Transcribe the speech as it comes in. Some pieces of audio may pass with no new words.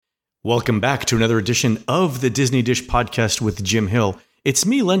Welcome back to another edition of the Disney Dish Podcast with Jim Hill. It's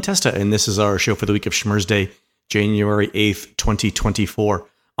me, Len Testa, and this is our show for the week of Schmurz Day, January 8th, 2024.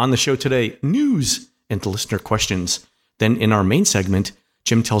 On the show today, news and listener questions. Then in our main segment,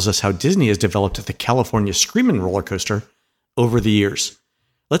 Jim tells us how Disney has developed the California Screamin' roller coaster over the years.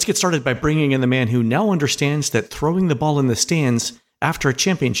 Let's get started by bringing in the man who now understands that throwing the ball in the stands after a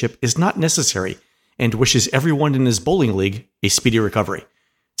championship is not necessary and wishes everyone in his bowling league a speedy recovery.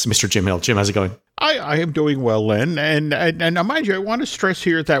 It's Mr. Jim Hill. Jim, how's it going? I am doing well, Len. And mind you, I want to stress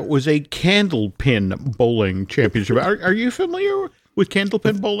here that was a candlepin bowling championship. Are you familiar with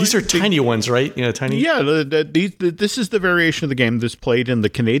candlepin bowling? These are tiny ones, right? Tiny. Yeah, this is the variation of the game that's played in the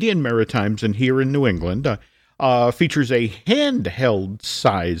Canadian Maritimes and here in New England. Features a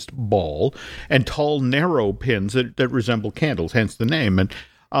handheld-sized ball and tall, narrow pins that resemble candles, hence the name. And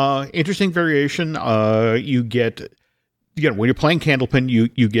interesting variation, you get... when you're playing Candlepin,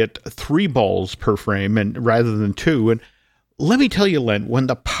 you get 3 balls per frame and rather than 2. And let me tell you, Len, when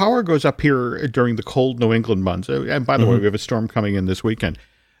the power goes up here during the cold New England months, and by the way, we have a storm coming in this weekend,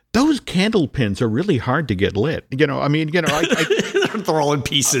 those candle pins are really hard to get lit. They're all in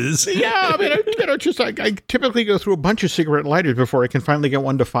pieces. Yeah, I typically go through a bunch of cigarette lighters before I can finally get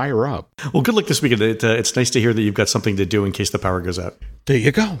one to fire up. Well, good luck this weekend. It's nice to hear that you've got something to do in case the power goes out. There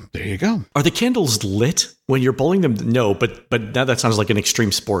you go. Are the candles lit when you're bowling them? No, but now that sounds like an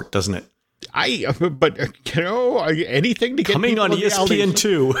extreme sport, doesn't it? Anything to get coming on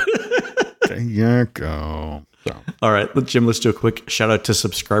ESPN2. There you go. So. All right, Jim, let's do a quick shout out to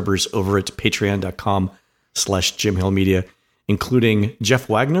subscribers over at patreon.com/Jim Hill Media, including Jeff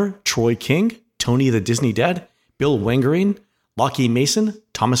Wagner, Troy King, Tony the Disney Dad, Bill Wangerine, Lockie Mason,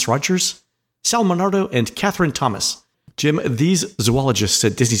 Thomas Rogers, Sal Monardo, and Catherine Thomas. Jim, these zoologists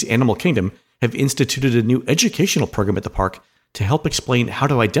at Disney's Animal Kingdom have instituted a new educational program at the park to help explain how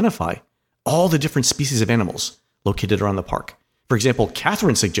to identify all the different species of animals located around the park. For example,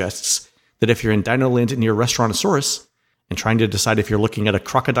 Catherine suggests that if you're in Dinoland near Restaurantosaurus and trying to decide if you're looking at a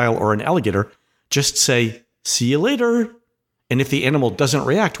crocodile or an alligator, just say, "See you later." And if the animal doesn't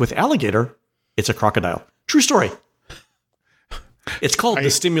react with alligator, it's a crocodile. True story. It's called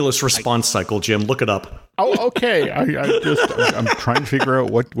the stimulus response cycle, Jim. Look it up. Oh, okay. I'm trying to figure out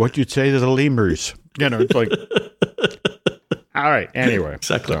what you'd say to the lemurs. It's like, all right. Anyway.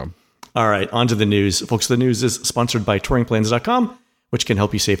 Exactly. All right. On to the news. Folks, the news is sponsored by touringplans.com, which can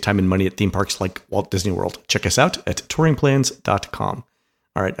help you save time and money at theme parks like Walt Disney World. Check us out at touringplans.com.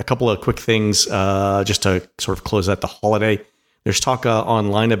 All right. A couple of quick things just to sort of close out the holiday. There's talk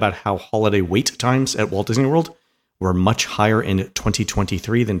online about how holiday wait times at Walt Disney World were much higher in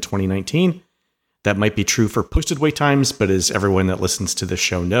 2023 than 2019. That might be true for posted wait times, but as everyone that listens to this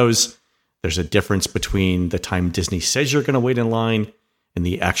show knows, there's a difference between the time Disney says you're going to wait in line and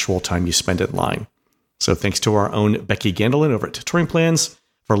the actual time you spend in line. So thanks to our own Becky Gandelin over at Touring Plans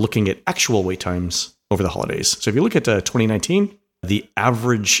for looking at actual wait times over the holidays. So if you look at 2019, the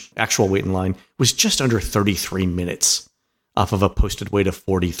average actual wait in line was just under 33 minutes off of a posted wait of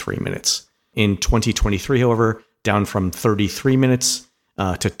 43 minutes. In 2023, however, down from 33 minutes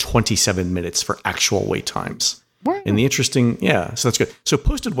to 27 minutes for actual wait times. Wow. And the interesting, so that's good. So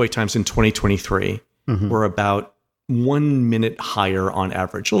posted wait times in 2023 were about 1 minute higher on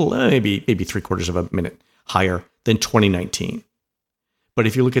average, a little, maybe 3/4 of a minute higher than 2019. But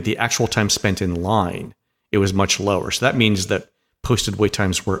if you look at the actual time spent in line, it was much lower. So that means that posted wait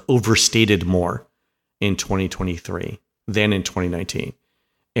times were overstated more in 2023 than in 2019.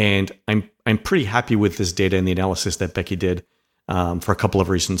 And I'm pretty happy with this data and the analysis that Becky did for a couple of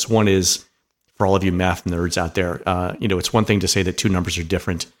reasons. One is, for all of you math nerds out there, it's one thing to say that two numbers are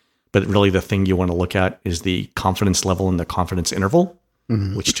different, but really the thing you want to look at is the confidence level and the confidence interval,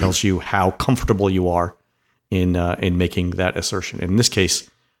 which tells you how comfortable you are in making that assertion. In this case,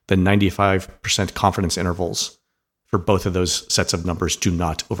 the 95% confidence intervals for both of those sets of numbers do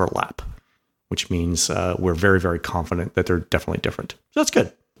not overlap, which means we're very, very confident that they're definitely different. So that's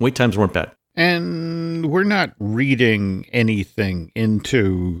good. Wait times weren't bad. And we're not reading anything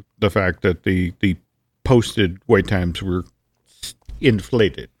into the fact that the posted wait times were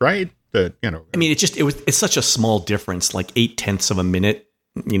inflated, right? I mean, it's such a small difference, like 0.8 of a minute,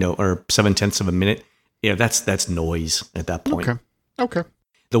 or 0.7 of a minute. That's noise at that point. Okay.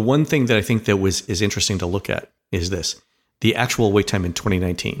 The one thing that I think that is interesting to look at is this: the actual wait time in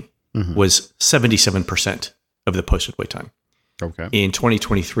 2019 was 77% of the posted wait time. Okay. In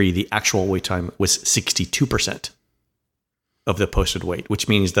 2023, the actual wait time was 62% of the posted wait, which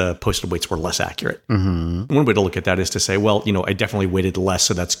means the posted waits were less accurate. One way to look at that is to say, well, I definitely waited less,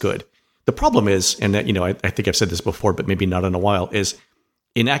 so that's good. The problem is, and that, I think I've said this before, but maybe not in a while, is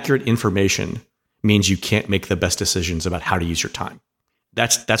inaccurate information means you can't make the best decisions about how to use your time.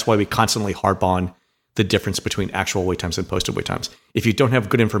 That's why we constantly harp on the difference between actual wait times and posted wait times. If you don't have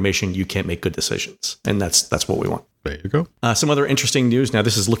good information, you can't make good decisions. And that's what we want. There you go. Some other interesting news. Now,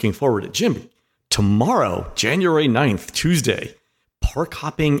 this is looking forward to Jim. Tomorrow, January 9th, Tuesday, park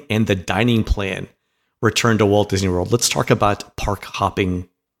hopping and the dining plan return to Walt Disney World. Let's talk about park hopping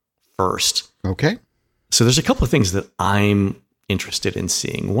first. Okay. So there's a couple of things that I'm interested in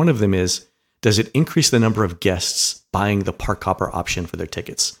seeing. One of them is, does it increase the number of guests buying the park hopper option for their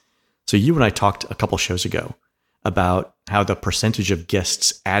tickets? So you and I talked a couple shows ago about how the percentage of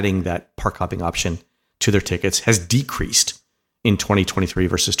guests adding that park hopping option to their tickets has decreased in 2023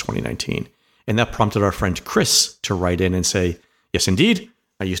 versus 2019. And that prompted our friend Chris to write in and say, yes, indeed,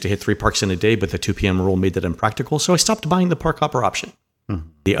 I used to hit 3 parks in a day, but the 2 p.m. rule made that impractical, so I stopped buying the park hopper option. Mm-hmm.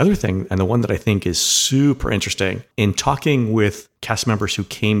 The other thing, and the one that I think is super interesting, in talking with cast members who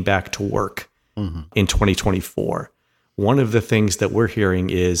came back to work in 2024, one of the things that we're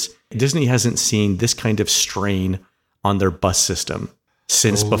hearing is Disney hasn't seen this kind of strain on their bus system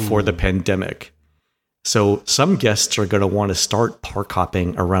since before the pandemic. So some guests are going to want to start park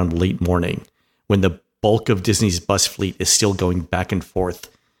hopping around late morning when the bulk of Disney's bus fleet is still going back and forth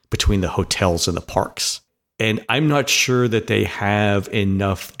between the hotels and the parks. And I'm not sure that they have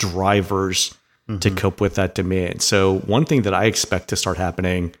enough drivers to cope with that demand. So one thing that I expect to start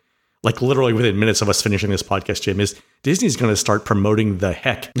happening, like literally within minutes of us finishing this podcast, Jim, is Disney's going to start promoting the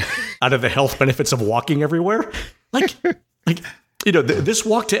heck out of the health benefits of walking everywhere. Like, this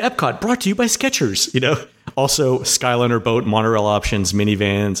walk to Epcot brought to you by Skechers, Also Skyliner boat, monorail options,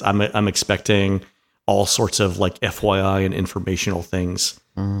 minivans. I'm expecting all sorts of like FYI and informational things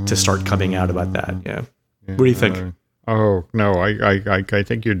to start coming out about that. Yeah. What do you think? Oh, no, I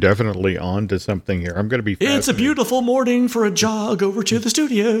think you're definitely on to something here. I'm going to be fascinated. It's a beautiful morning for a jog over to the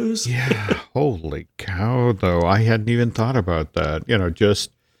studios. Yeah. Holy cow, though. I hadn't even thought about that.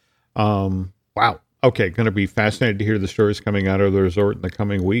 Wow. Okay, going to be fascinated to hear the stories coming out of the resort in the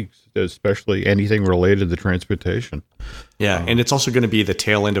coming weeks, especially anything related to transportation. Yeah, and it's also going to be the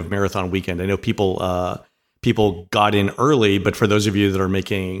tail end of Marathon Weekend. I know people got in early, but for those of you that are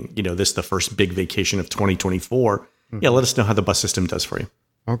making this the first big vacation of 2024, let us know how the bus system does for you.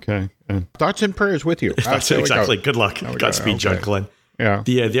 Okay, and thoughts and prayers with you. Exactly. Good luck. Godspeed, John Glenn. Yeah.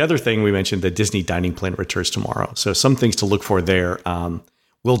 The other thing we mentioned, the Disney dining plan returns tomorrow. So some things to look for there.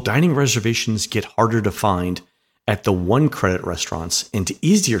 Will dining reservations get harder to find at the 1 credit restaurants and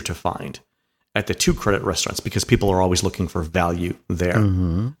easier to find at the 2 credit restaurants because people are always looking for value there?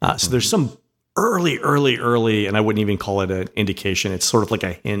 So there's some early, and I wouldn't even call it an indication. It's sort of like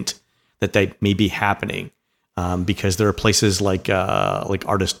a hint that may be happening because there are places like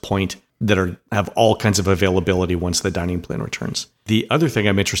Artist Point that have all kinds of availability once the dining plan returns. The other thing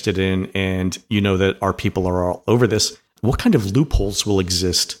I'm interested in, and that our people are all over this, what kind of loopholes will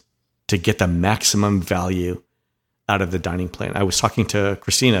exist to get the maximum value out of the dining plan? I was talking to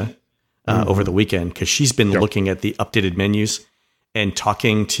Christina over the weekend because she's been looking at the updated menus and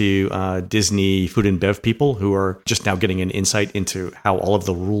talking to Disney food and bev people who are just now getting an insight into how all of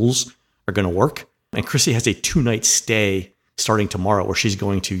the rules are going to work. And Chrissy has a 2-night stay starting tomorrow where she's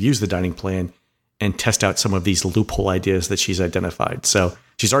going to use the dining plan and test out some of these loophole ideas that she's identified. So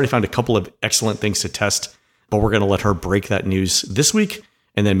she's already found a couple of excellent things to test, but we're going to let her break that news this week,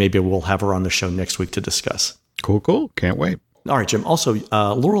 and then maybe we'll have her on the show next week to discuss. Cool. Can't wait. All right, Jim. Also,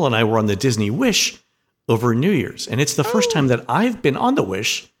 Laurel and I were on the Disney Wish over New Year's, and it's the first time that I've been on the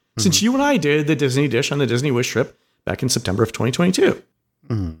Wish since you and I did the Disney Dish on the Disney Wish trip back in September of 2022.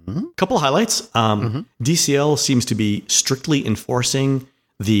 Couple of highlights. DCL seems to be strictly enforcing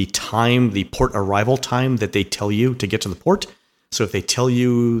the port arrival time that they tell you to get to the port. So if they tell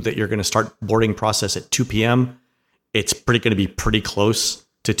you that you're going to start boarding process at 2 p.m., it's going to be pretty close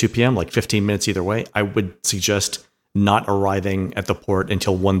to 2 p.m., like 15 minutes either way. I would suggest not arriving at the port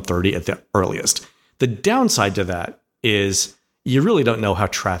until 1:30 at the earliest. The downside to that is you really don't know how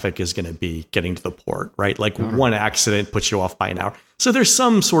traffic is going to be getting to the port, right? Like one accident puts you off by an hour. So there's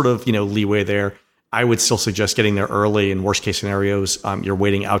some sort of, leeway there. I would still suggest getting there early. In worst case scenarios, you're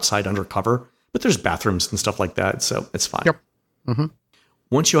waiting outside under cover, but there's bathrooms and stuff like that. So it's fine. Yep.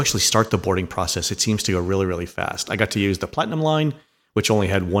 Once you actually start the boarding process, it seems to go really, really fast. I got to use the Platinum line, which only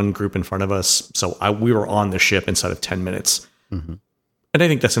had one group in front of us. So we were on the ship inside of 10 minutes. And I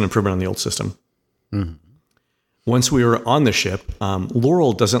think that's an improvement on the old system. Once we were on the ship,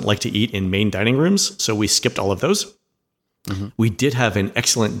 Laurel doesn't like to eat in main dining rooms, so we skipped all of those. We did have an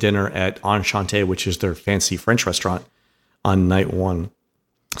excellent dinner at Enchanté, which is their fancy French restaurant, on night 1.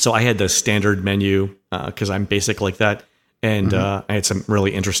 So I had the standard menu because I'm basic like that. and I had some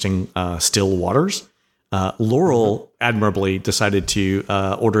really interesting still waters. Laurel admirably decided to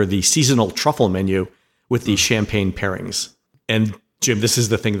order the seasonal truffle menu with the champagne pairings. And Jim, this is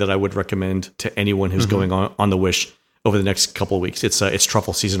the thing that I would recommend to anyone who's going on the Wish over the next couple of weeks. It's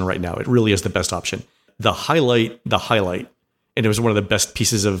truffle season right now. It really is the best option. The highlight, and it was one of the best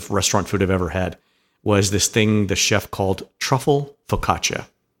pieces of restaurant food I've ever had, was this thing the chef called truffle focaccia.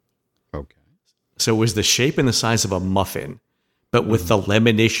 Okay. So it was the shape and the size of a muffin, but with the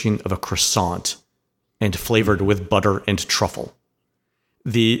lamination of a croissant and flavored with butter and truffle.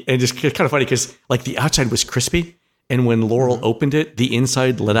 And it's kind of funny because like the outside was crispy, and when Laurel opened it, the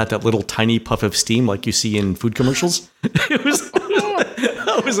inside let out that little tiny puff of steam like you see in food commercials. It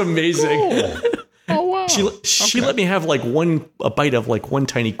was amazing. Cool. Oh, wow. She let me have like a bite of like one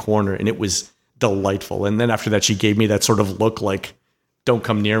tiny corner, and it was delightful. And then after that, she gave me that sort of look like, don't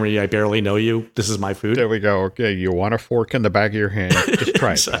come near me. I barely know you. This is my food. There we go. Okay. You want a fork in the back of your hand? Just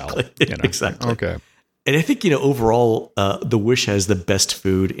try exactly. it, pal. Exactly. Okay. And I think, overall, the Wish has the best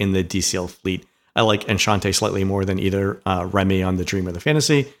food in the DCL fleet. I like Enchante slightly more than either Remy on the Dream or the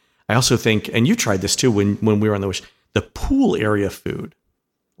Fantasy. I also think, and you tried this too when we were on the Wish, the pool area food,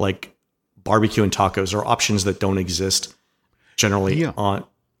 like barbecue and tacos, are options that don't exist generally on,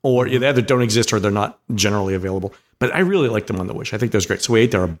 or they either don't exist or they're not generally available. But I really like them on the Wish. I think those are great. So we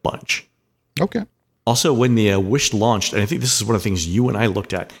ate there a bunch. Okay. Also, when the Wish launched, and I think this is one of the things you and I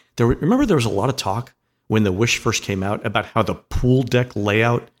looked at, remember there was a lot of talk when the Wish first came out about how the pool deck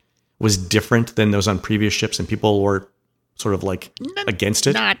layout was different than those on previous ships, and people were sort of like against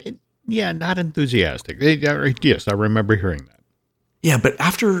it. Not enthusiastic. Yes, I remember hearing that. Yeah, but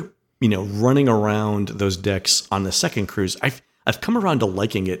after running around those decks on the second cruise, I've come around to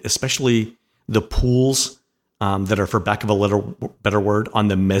liking it, especially the pools that are, for lack of a better word, on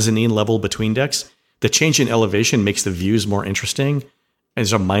the mezzanine level between decks. The change in elevation makes the views more interesting.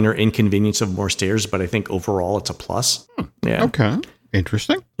 There's a minor inconvenience of more stairs, but I think overall it's a plus. Yeah. Okay.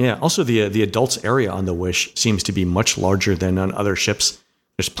 Interesting. Yeah. Also, the adults area on the Wish seems to be much larger than on other ships.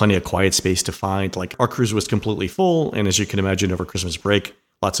 There's plenty of quiet space to find. Like our cruise was completely full, and as you can imagine, over Christmas break,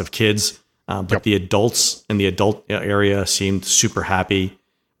 lots of kids. But the adults in the adult area seemed super happy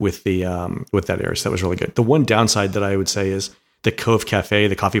with with that area. So that was really good. The one downside that I would say is the Cove Cafe,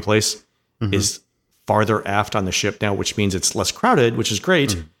 the coffee place, is farther aft on the ship now, which means it's less crowded, which is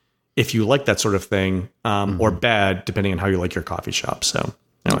great if you like that sort of thing, or bad, depending on how you like your coffee shop. So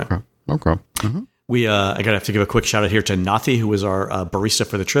anyway. Okay. I gotta have to give a quick shout out here to Nathi, who was our barista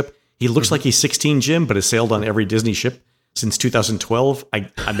for the trip. He looks like he's 16, Jim, but has sailed on every Disney ship since 2012.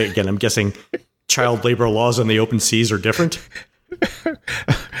 I'm guessing child labor laws on the open seas are different.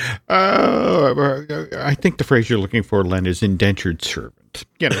 I think the phrase you're looking for, Len, is indentured servant.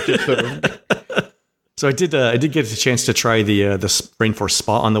 Just sort of. So I did get a chance to try the Rainforest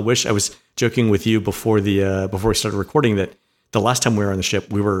Spa on the Wish. I was joking with you before we started recording that the last time we were on the ship,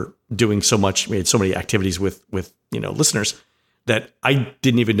 we were doing so much. We had so many activities with listeners that I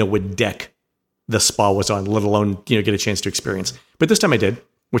didn't even know what deck the spa was on, let alone get a chance to experience. But this time I did,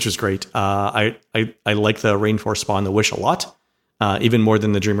 which was great. I like the Rainforest Spa on the Wish a lot, even more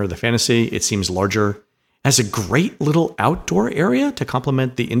than the Dreamer or the Fantasy. It seems larger, has a great little outdoor area to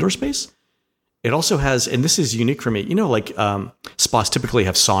complement the indoor space. It also has, and this is unique for me, spas typically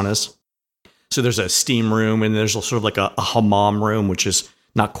have saunas. So there's a steam room, and there's sort of like a hammam room, which is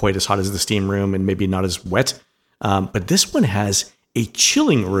not quite as hot as the steam room and maybe not as wet. But this one has a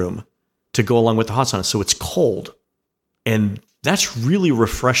chilling room to go along with the hot sauna. So it's cold. And that's really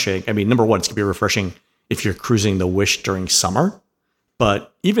refreshing. I mean, number one, it's going to be refreshing if you're cruising the Wish during summer.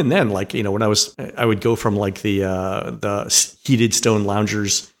 But even then, when I would go from the heated stone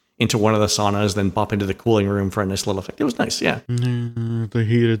loungers into one of the saunas, then pop into the cooling room for a nice little effect. It was nice, yeah. The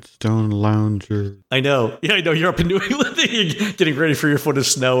heated stone lounger. I know. Yeah, I know. You're up in New England getting ready for your foot of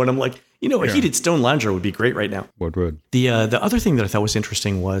snow, and I'm like, a heated stone lounger would be great right now. What would? The other thing that I thought was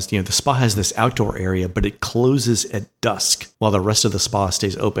interesting was, the spa has this outdoor area, but it closes at dusk while the rest of the spa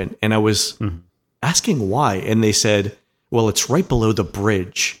stays open. And I was asking why, and they said, well, it's right below the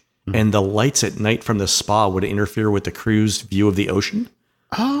bridge, and the lights at night from the spa would interfere with the crew's view of the ocean.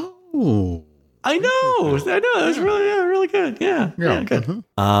 Oh, I know. That was really good. Yeah, good.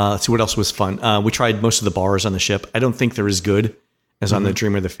 Let's see what else was fun. We tried most of the bars on the ship. I don't think they're as good as on the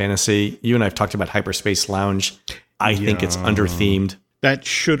Dream or the Fantasy. You and I have talked about Hyperspace Lounge. I think it's under-themed. That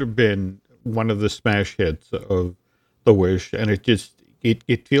should have been one of the smash hits of the Wish, and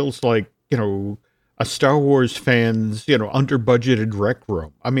it feels like a Star Wars fan's under budgeted rec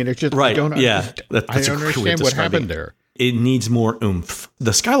room. I mean, it's just right. I don't understand what happened there. it needs more oomph.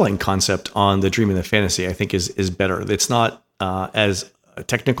 The skyline concept on the Dream and the Fantasy, I think, is better. It's not as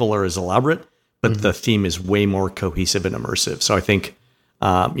technical or as elaborate, but the theme is way more cohesive and immersive. So I think,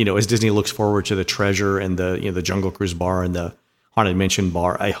 as Disney looks forward to the Treasure and the Jungle Cruise bar and the Haunted Mansion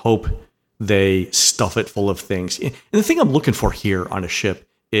bar, I hope they stuff it full of things. And the thing I'm looking for here on a ship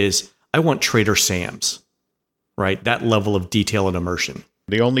is I want Trader Sam's, right? That level of detail and immersion.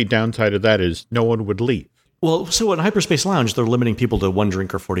 The only downside of that is no one would leave. Well, so in Hyperspace Lounge, they're limiting people to one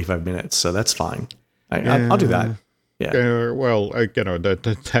drink or 45 minutes, so that's fine. I'll do that. Yeah.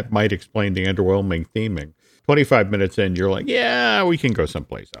 That might explain the underwhelming theming. 25 minutes in, you're like, yeah, we can go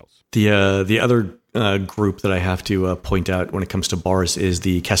someplace else. The other group that I have to point out when it comes to bars is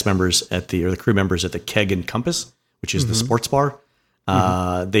the cast members the crew members at the Keg and Compass, which is the sports bar.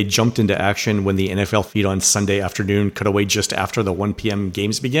 They jumped into action when the NFL feed on Sunday afternoon cut away just after the 1 p.m.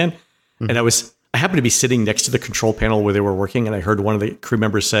 games began. And I happened to be sitting next to the control panel where they were working, and I heard one of the crew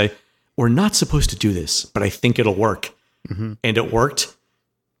members say, "We're not supposed to do this, but I think it'll work." And it worked.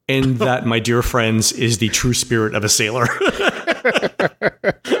 And that, my dear friends, is the true spirit of a sailor.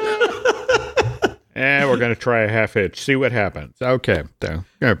 We're going to try a half hitch, see what happens. Okay.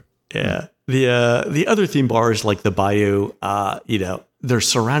 Yeah. The other theme bars like the Bayou, they're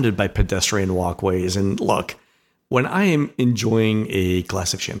surrounded by pedestrian walkways. And look, when I am enjoying a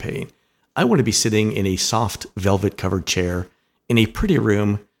glass of champagne, I want to be sitting in a soft velvet-covered chair in a pretty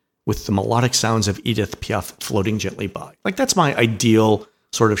room with the melodic sounds of Edith Piaf floating gently by. Like, that's my ideal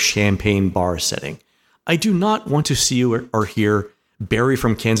sort of champagne bar setting. I do not want to see or hear Barry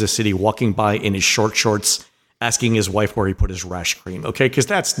from Kansas City walking by in his short shorts asking his wife where he put his rash cream, okay? Because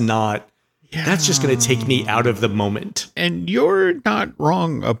that's just going to take me out of the moment. And you're not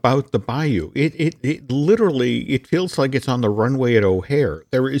wrong about the Bayou. It literally feels like it's on the runway at O'Hare.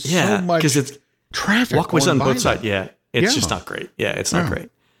 There is so much it's traffic. Walkways on both sides. Yeah, it's just not great. Yeah, it's not great.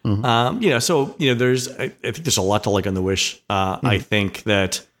 There's I think there's a lot to like on the Wish. I think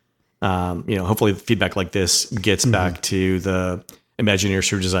that hopefully feedback like this gets back to the Imagineers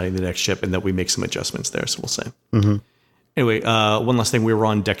who are designing the next ship, and that we make some adjustments there. So we'll say. Anyway, one last thing. We were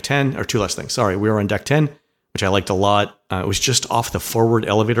on deck 10, or two last things. Sorry, we were on deck 10, which I liked a lot. It was just off the forward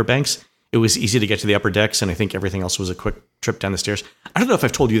elevator banks. It was easy to get to the upper decks, and I think everything else was a quick trip down the stairs. I don't know if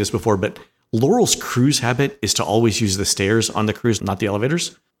I've told you this before, but Laurel's cruise habit is to always use the stairs on the cruise, not the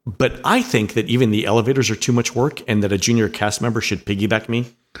elevators. But I think that even the elevators are too much work, and that a junior cast member should piggyback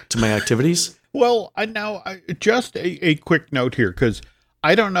me to my activities. Well, just a quick note here, because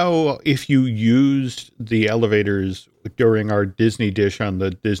I don't know if you used the elevators during our Disney Dish on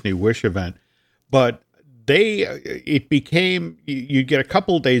the Disney Wish event, but it became, you'd get a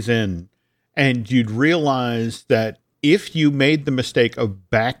couple days in and you'd realize that if you made the mistake of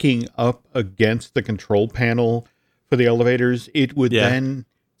backing up against the control panel for the elevators, it would then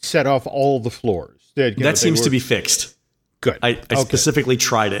set off all the floors. That seems to be fixed. Good. I specifically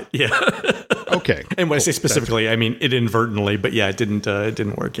tried it. Yeah. Okay. And when I say specifically, I mean it inadvertently, but yeah, it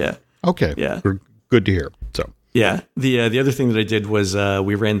didn't work yet. Okay. Yeah. Good to hear. So yeah, the other thing that I did was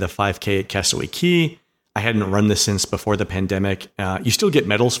we ran the 5K at Castaway Cay. I hadn't run this since before the pandemic. You still get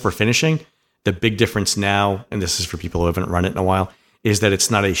medals for finishing. The big difference now, and this is for people who haven't run it in a while, is that it's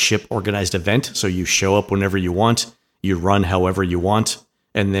not a ship organized event. So you show up whenever you want, you run however you want,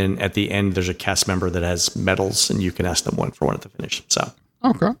 and then at the end there's a cast member that has medals, and you can ask them one for one at the finish. So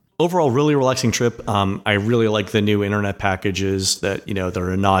okay. Overall, really relaxing trip. I really like the new internet packages that that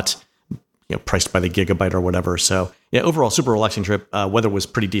are not priced by the gigabyte or whatever. So yeah, overall, super relaxing trip. Weather was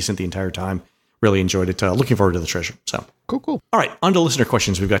pretty decent the entire time. Really enjoyed it. Looking forward to the Treasure. So cool. All right, on to listener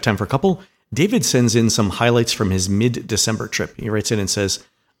questions. We've got time for a couple. David sends in some highlights from his mid-December trip. He writes in and says,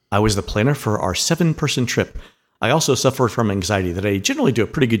 "I was the planner for our 7-person trip. I also suffer from anxiety that I generally do a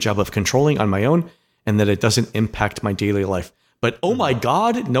pretty good job of controlling on my own, and that it doesn't impact my daily life. But oh my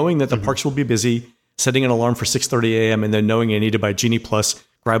God, knowing that the parks will be busy, setting an alarm for 6:30 a.m., and then knowing I need to buy Genie Plus,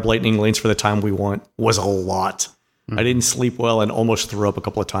 grab lightning lanes for the time we want was a lot. I didn't sleep well and almost threw up a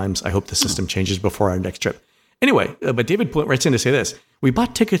couple of times. I hope the system changes before our next trip." Anyway, but David writes in to say this. "We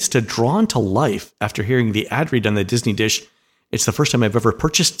bought tickets to Drawn to Life after hearing the ad read on the Disney Dish. It's the first time I've ever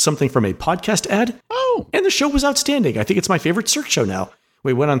purchased something from a podcast ad. Oh, and the show was outstanding. I think it's my favorite Cirque show now.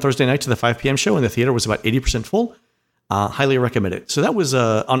 We went on Thursday night to the 5 p.m. show, and the theater was about 80% full. Highly recommend it." So that was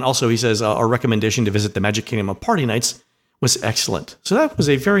also, he says, our recommendation to visit the Magic Kingdom on party nights was excellent. So that was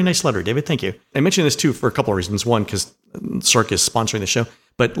a very nice letter, David. Thank you. I mentioned this too for a couple of reasons. One, because Cirque is sponsoring the show.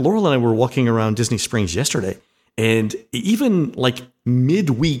 But Laurel and I were walking around Disney Springs yesterday, and even like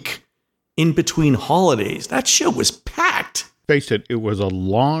midweek in between holidays, that show was packed. Face it, it was a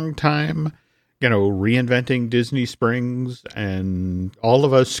long time reinventing Disney Springs, and all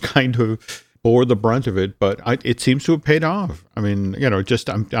of us kind of bore the brunt of it, but it seems to have paid off. I mean,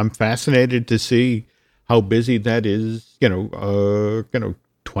 I'm fascinated to see how busy that is,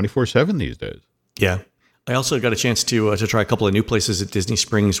 24/7 these days. Yeah. I also got a chance to try a couple of new places at Disney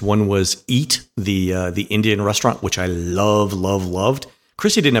Springs. One was Eat, the Indian restaurant, which I loved.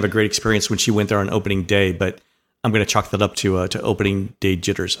 Chrissy didn't have a great experience when she went there on opening day, but I'm going to chalk that up to opening day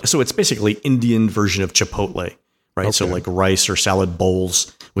jitters. So it's basically Indian version of Chipotle, right? Okay. So like rice or salad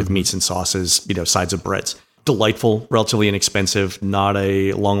bowls with meats and sauces, sides of breads. Delightful, relatively inexpensive, not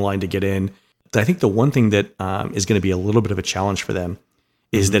a long line to get in. I think the one thing that is going to be a little bit of a challenge for them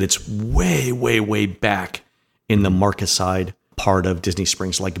is that it's way, way, way back in the Marcus side part of Disney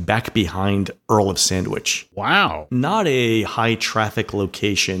Springs, like back behind Earl of Sandwich. Wow. Not a high traffic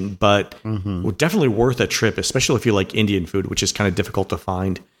location, but definitely worth a trip, especially if you like Indian food, which is kind of difficult to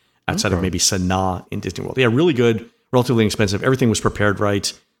find outside of maybe Sanaa in Disney World. Yeah, really good, relatively inexpensive. Everything was prepared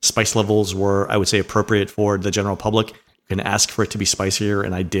right. Spice levels were, I would say, appropriate for the general public. You can ask for it to be spicier,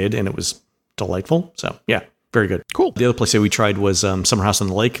 and I did, and it was delightful. So, yeah, very good. Cool. The other place that we tried was Summer House on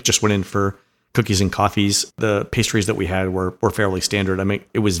the Lake. Just went in for cookies and coffees. The pastries that we had were fairly standard. I mean,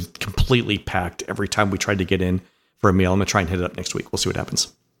 it was completely packed every time we tried to get in for a meal. I'm going to try and hit it up next week. We'll see what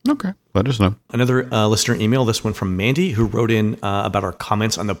happens. Okay. Let us know. Another listener email, this one from Mandy, who wrote in about our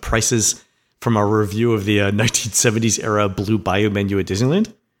comments on the prices from our review of the 1970s era Blue Bayou menu at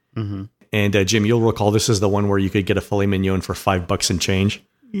Disneyland. Mm-hmm. And Jim, you'll recall this is the one where you could get a filet mignon for $5 and change.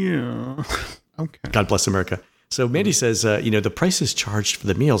 Yeah. Okay. God bless America. So Mandy says, the prices charged for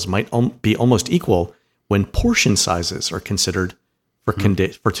the meals might be almost equal when portion sizes are considered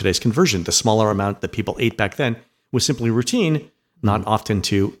for today's conversion. The smaller amount that people ate back then was simply routine, not often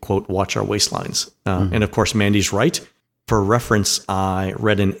to, quote, watch our waistlines. And of course, Mandy's right. For reference, I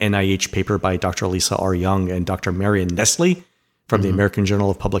read an NIH paper by Dr. Lisa R. Young and Dr. Marion Nestle from the American Journal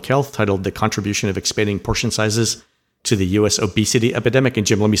of Public Health titled The Contribution of Expanding Portion Sizes to the U.S. Obesity Epidemic. And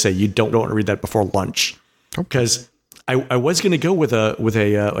Jim, let me say, you don't want to read that before lunch. Because I was going to go with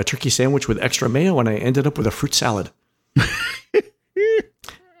a turkey sandwich with extra mayo, and I ended up with a fruit salad.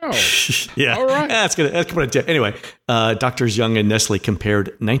 Yeah. All right. That's gonna do. Anyway, Doctors Young and Nestle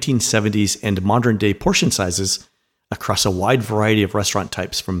compared 1970s and modern day portion sizes across a wide variety of restaurant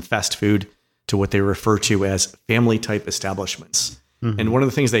types, from fast food to what they refer to as family type establishments. And one of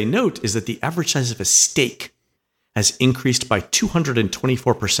the things they note is that the average size of a steak has increased by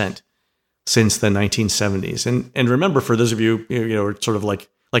 224% since the 1970s. And remember, for those of you, sort of like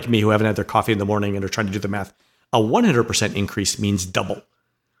me, who haven't had their coffee in the morning and are trying to do the math, a 100% increase means double.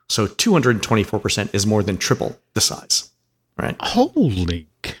 So 224% is more than triple the size, right? Holy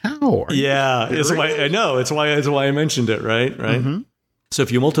cow. Yeah, it's why I know. It's why I mentioned it, right? Mm-hmm. So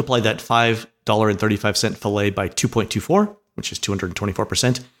if you multiply that $5.35 filet by 2.24, which is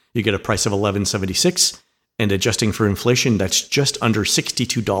 224%, you get a price of $11.76. And adjusting for inflation, that's just under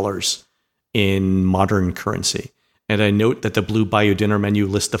 $62 in modern currency. And I note that the Blue Bayou dinner menu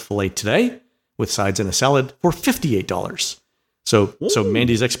lists the filet today with sides and a salad for $58. So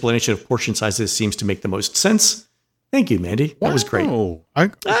Mandy's explanation of portion sizes seems to make the most sense. Thank you, Mandy. That was great. I know.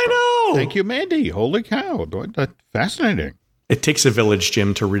 Thank you, Mandy. Holy cow. That's fascinating. It takes a village,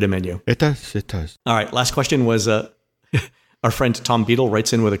 Jim, to read a menu. It does. All right. Last question was our friend Tom Beadle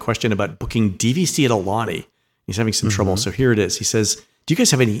writes in with a question about booking DVC at Alani. He's having some trouble. So here it is. He says, do you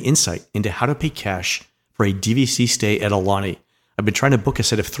guys have any insight into how to pay cash for a DVC stay at Alani? I've been trying to book a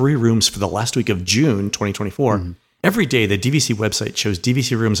set of 3 rooms for the last week of June 2024. Every day, the DVC website shows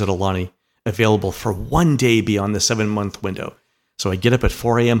DVC rooms at Alani available for 1 day beyond the 7-month window. So I get up at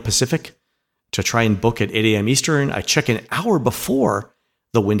 4 a.m. Pacific to try and book at 8 a.m. Eastern. I check an hour before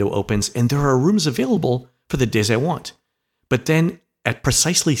the window opens, and there are rooms available for the days I want. But then at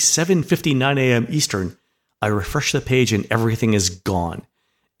precisely 7:59 a.m. Eastern, I refresh the page and everything is gone.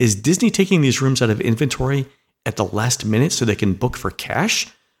 Is Disney taking these rooms out of inventory at the last minute so they can book for cash?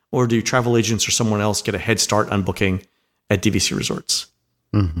 Or do travel agents or someone else get a head start on booking at DVC resorts?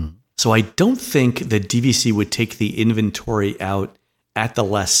 So I don't think that DVC would take the inventory out at the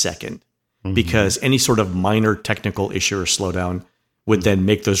last second, because any sort of minor technical issue or slowdown would then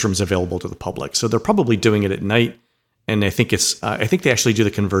make those rooms available to the public. So they're probably doing it at night. And I think they actually do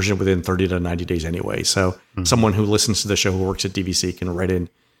the conversion within 30 to 90 days anyway. So someone who listens to the show who works at DVC can write in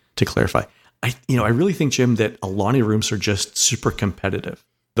to clarify. I really think, Jim, that Alani rooms are just super competitive.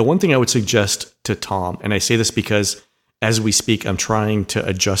 The one thing I would suggest to Tom, and I say this because as we speak, I'm trying to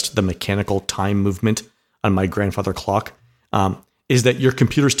adjust the mechanical time movement on my grandfather clock, is that your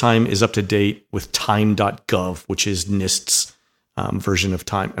computer's time is up to date with time.gov, which is NIST's version of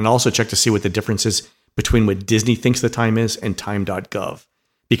time. And also check to see what the difference is between what Disney thinks the time is and time.gov,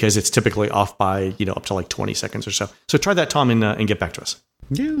 because it's typically off by, up to like 20 seconds or so. So try that, Tom, and get back to us.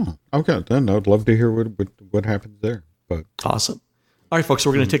 Yeah. Okay. Then I'd love to hear what happens there. But awesome. All right, folks,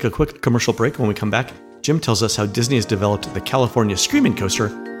 we're going to take a quick commercial break. When we come back, Jim tells us how Disney has developed the California Screaming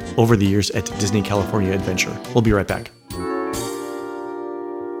Coaster over the years at Disney California Adventure. We'll be right back.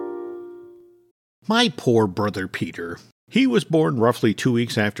 My poor brother Peter. He was born roughly 2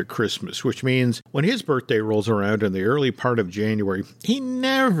 weeks after Christmas, which means when his birthday rolls around in the early part of January, he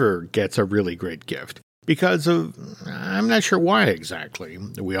never gets a really great gift. Because of, I'm not sure why exactly.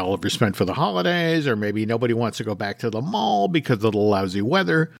 We all overspent for the holidays, or maybe nobody wants to go back to the mall because of the lousy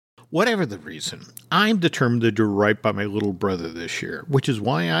weather. Whatever the reason, I'm determined to do right by my little brother this year, which is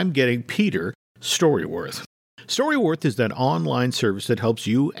why I'm getting Peter Storyworth. Storyworth is that online service that helps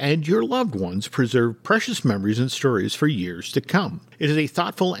you and your loved ones preserve precious memories and stories for years to come. It is a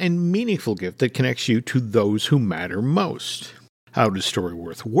thoughtful and meaningful gift that connects you to those who matter most. How does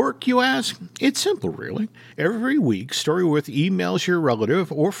Storyworth work, you ask? It's simple, really. Every week, Storyworth emails your relative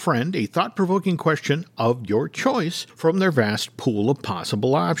or friend a thought-provoking question of your choice from their vast pool of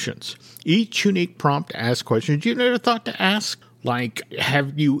possible options. Each unique prompt asks questions you never thought to ask. Like,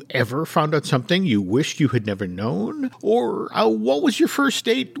 have you ever found out something you wished you had never known? Or what was your first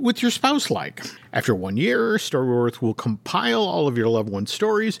date with your spouse like? After 1 year, Storyworth will compile all of your loved one's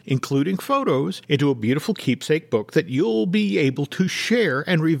stories, including photos, into a beautiful keepsake book that you'll be able to share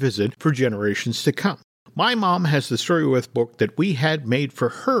and revisit for generations to come. My mom has the Storyworth book that we had made for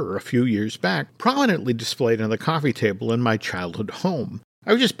her a few years back, prominently displayed on the coffee table in my childhood home.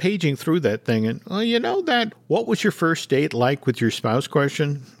 I was just paging through that thing and, that what was your first date like with your spouse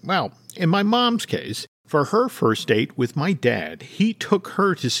question? Well, in my mom's case, for her first date with my dad, he took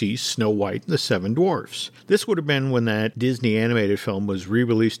her to see Snow White and the Seven Dwarfs. This would have been when that Disney animated film was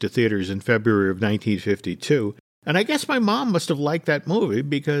re-released to theaters in February of 1952. And I guess my mom must have liked that movie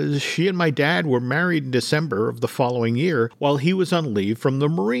because she and my dad were married in December of the following year while he was on leave from the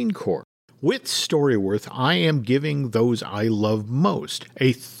Marine Corps. With Storyworth, I am giving those I love most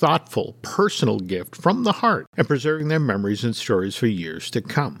a thoughtful, personal gift from the heart and preserving their memories and stories for years to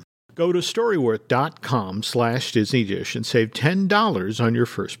come. Go to storyworth.com/DisneyDish and save $10 on your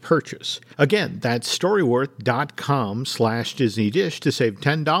first purchase. Again, that's storyworth.com/DisneyDish to save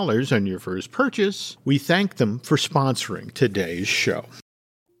 $10 on your first purchase. We thank them for sponsoring today's show.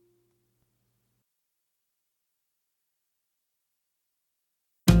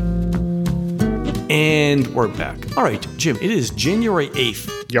 And we're back. All right, Jim, it is January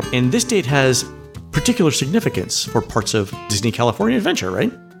 8th. Yep. And this date has particular significance for parts of Disney California Adventure, right?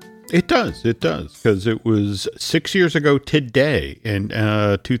 It does, because it was 6 years ago today in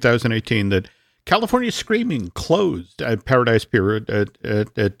 2018 that California Screaming closed at Paradise Pier at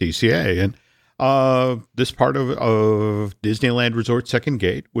DCA. And this part of Disneyland Resort Second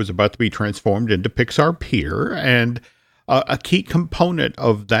Gate was about to be transformed into Pixar Pier. And a key component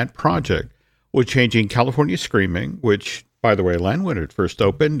of that project was changing California Screaming, which, by the way, Len, when it first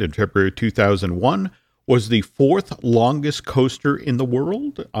opened in February 2001, was the fourth longest coaster in the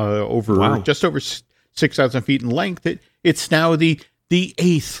world, just over 6,000 feet in length. It's now the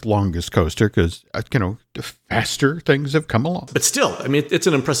eighth longest coaster because, faster things have come along. But still, I mean, it's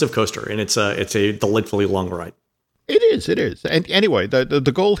an impressive coaster, and it's a delightfully long ride. It is. And anyway,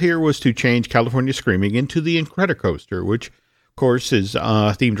 the goal here was to change California Screaming into the Incredicoaster, which, of course, is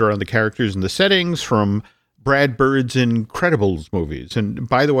themed around the characters and the settings from Brad Bird's Incredibles movies. And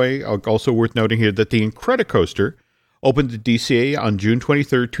by the way, also worth noting here that the Incredicoaster opened at DCA on June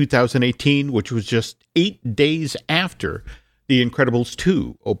 23rd, 2018, which was just 8 days after The Incredibles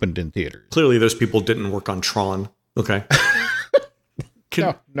 2 opened in theaters. Clearly, those people didn't work on Tron. Okay.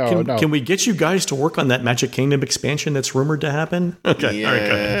 No. Can we get you guys to work on that Magic Kingdom expansion that's rumored to happen? Okay.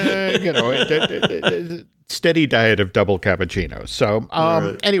 Yeah, all right, go. Steady diet of double cappuccinos. So,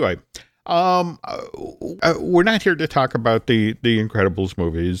 Anyway, we're not here to talk about the Incredibles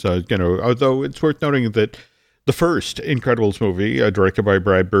movies, although it's worth noting that the first Incredibles movie, directed by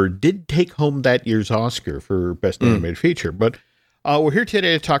Brad Bird, did take home that year's Oscar for Best Animated Feature. But we're here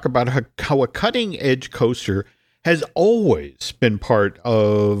today to talk about how a cutting-edge coaster has always been part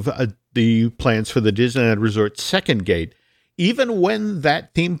of the plans for the Disneyland Resort Second Gate, even when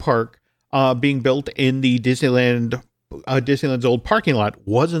that theme park being built in the Disneyland's old parking lot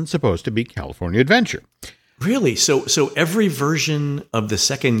wasn't supposed to be California Adventure. Really? So every version of the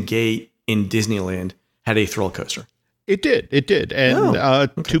Second Gate in Disneyland had a thrill coaster? It did. And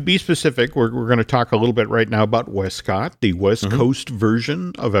to be specific, we're going to talk a little bit right now about Westcott, the West Coast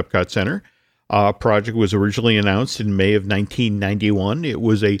version of Epcot Center. project was originally announced in May of 1991. It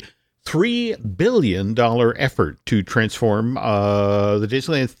was a $3 billion effort to transform the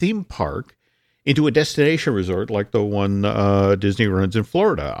Disneyland theme park into a destination resort like the one Disney runs in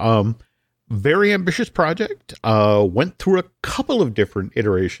Florida. Very ambitious project. Went through a couple of different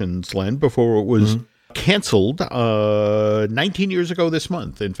iterations, Len, before it was canceled 19 years ago this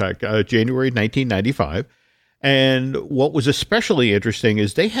month. In fact, January 1995. And what was especially interesting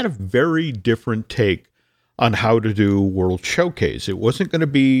is they had a very different take on how to do World Showcase. It wasn't going to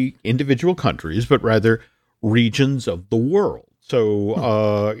be individual countries, but rather regions of the world.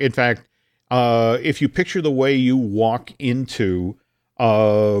 So, in fact, if you picture the way you walk into,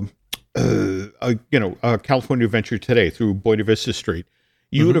 California Adventure today through Buena Vista Street,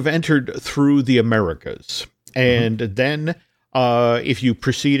 you would have entered through the Americas. And then if you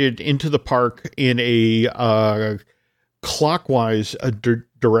proceeded into the park in a clockwise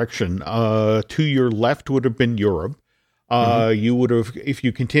direction, to your left would have been Europe. You would have, if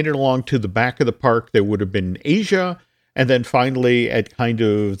you continued along to the back of the park, there would have been Asia. And then finally, at kind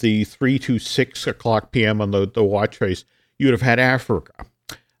of the 3 to 6 o'clock p.m. on the watch face, you would have had Africa.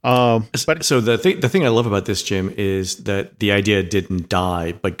 So the thing I love about this, Jim, is that the idea didn't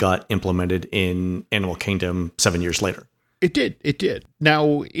die, but got implemented in Animal Kingdom 7 years later. It did.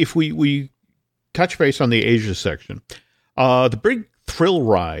 Now, if we touch base on the Asia section, the big thrill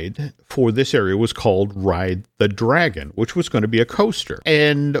ride for this area was called Ride the Dragon, which was going to be a coaster.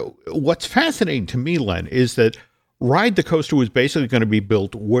 And what's fascinating to me, Len, is that Ride the Coaster was basically going to be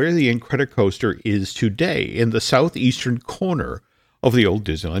built where the Incredicoaster is today, in the southeastern corner of the old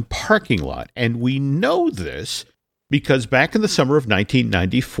Disneyland parking lot. And we know this because back in the summer of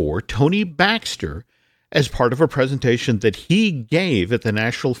 1994, Tony Baxter, as part of a presentation that he gave at the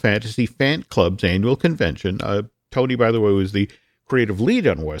National Fantasy Fan Club's annual convention, Tony, by the way, was the creative lead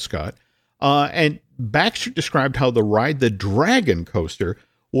on Westcott, and Baxter described how the Ride the Dragon coaster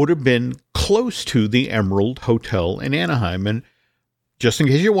would have been close to the Emerald Hotel in Anaheim. And just in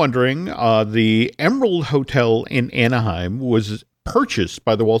case you're wondering, the Emerald Hotel in Anaheim was purchased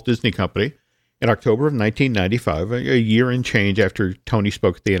by the Walt Disney Company in October of 1995, a year and change after Tony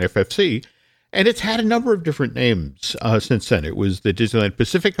spoke at the NFFC. And it's had a number of different names since then. It was the Disneyland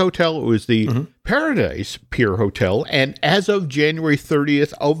Pacific Hotel. It was the Paradise Pier Hotel. And as of January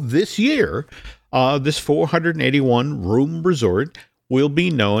 30th of this year, this 481-room resort will be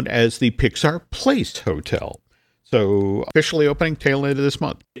known as the Pixar Place Hotel. So officially opening tail end of this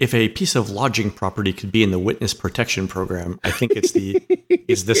month. If a piece of lodging property could be in the witness protection program, I think it's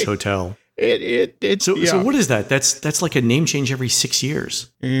this hotel. So what is that? That's like a name change every 6 years.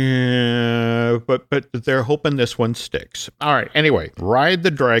 Yeah, but they're hoping this one sticks. All right. Anyway, Ride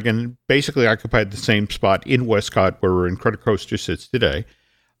the Dragon basically occupied the same spot in Westcott where Incredicoaster sits today,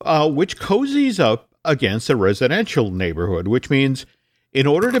 which cozies up against a residential neighborhood, which means in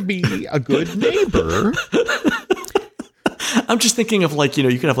order to be a good neighbor, I'm just thinking of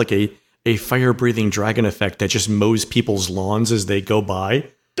you could have like a fire-breathing dragon effect that just mows people's lawns as they go by.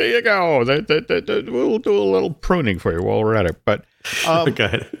 There you go. We'll do a little pruning for you while we're at it. But go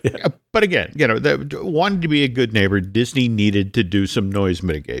ahead. Yeah. But again, wanting to be a good neighbor, Disney needed to do some noise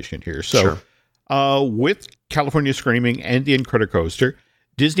mitigation here. So with California Screaming and the Incredicoaster,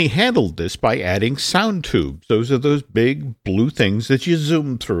 Disney handled this by adding sound tubes. Those are those big blue things that you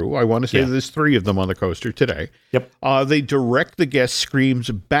zoom through. I want to say there's 3 of them on the coaster today. Yep. They direct the guest screams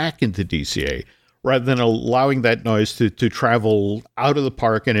back into DCA rather than allowing that noise to travel out of the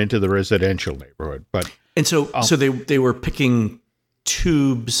park and into the residential neighborhood. So they were picking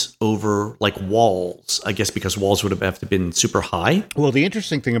tubes over like walls, I guess, because walls would have to been super high. Well, the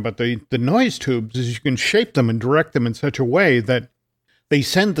interesting thing about the noise tubes is you can shape them and direct them in such a way that they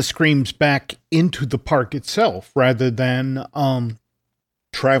send the screams back into the park itself rather than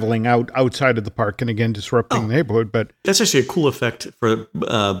traveling outside of the park and again disrupting the neighborhood. But that's actually a cool effect for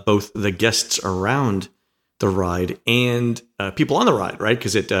both the guests around the ride and people on the ride, right?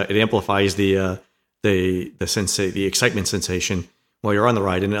 Because it amplifies the excitement sensation while you're on the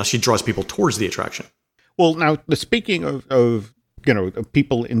ride, and it actually draws people towards the attraction. Well, now speaking of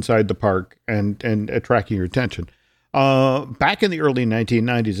people inside the park and attracting your attention. Back in the early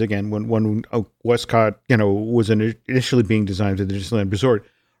 1990s, again, when Westcott, was initially being designed for the Disneyland Resort,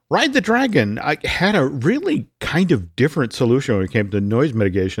 Ride the Dragon had a really kind of different solution when it came to noise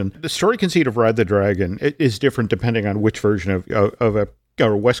mitigation. The story conceit of Ride the Dragon is different depending on which version of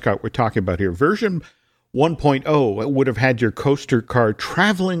Westcott we're talking about here. Version 1.0 would have had your coaster car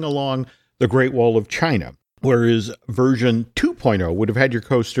traveling along the Great Wall of China, whereas version 2.0 would have had your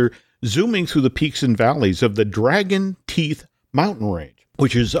coaster zooming through the peaks and valleys of the Dragon Teeth mountain range.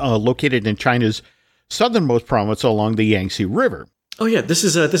 which is located in China's southernmost province along the Yangtze River. Oh yeah, this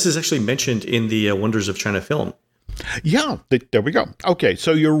is actually mentioned in the Wonders of China film. Yeah, there we go. Okay,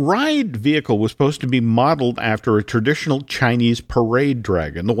 so your ride vehicle was supposed to be modeled after a traditional Chinese parade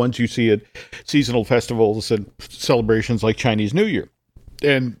dragon, the ones you see at seasonal festivals and celebrations like Chinese New Year.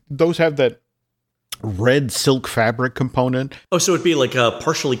 And those have that red silk fabric component. Oh, so it'd be like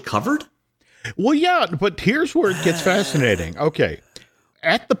partially covered? Well, yeah, but here's where it gets fascinating. Okay.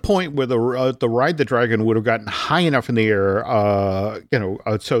 At the point where the Ride the Dragon would have gotten high enough in the air,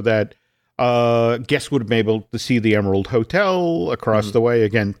 so that guests would have been able to see the Emerald Hotel across the way,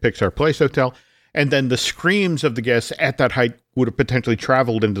 again, Pixar Place Hotel, and then the screams of the guests at that height would have potentially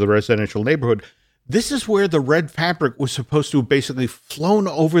traveled into the residential neighborhood. This is where the red fabric was supposed to have basically flown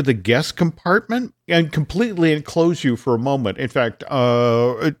over the guest compartment and completely enclose you for a moment. In fact,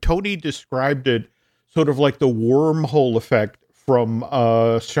 Tony described it sort of like the wormhole effect from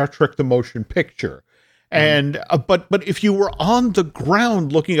Star Trek: The Motion Picture. And but if you were on the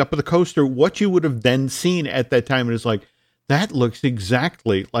ground looking up at the coaster, what you would have then seen at that time is like, that looks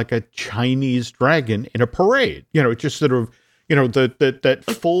exactly like a Chinese dragon in a parade. Just sort of, that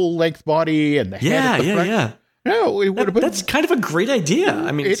full length body and the head. At the front. Yeah. No, it would have been. That's kind of a great idea.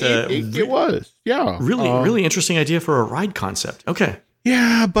 I mean, it was. Yeah, really interesting idea for a ride concept. Okay.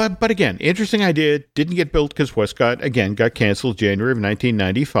 Yeah, but again, interesting idea. Didn't get built because Westcott, again, got canceled January of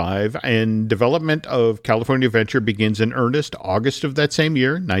 1995, and development of California Adventure begins in earnest August of that same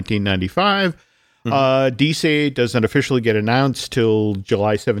year, 1995. DCA doesn't officially get announced till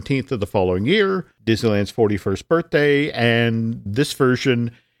July 17th of the following year, Disneyland's 41st birthday, and this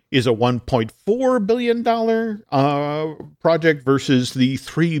version is a $1.4 billion project versus the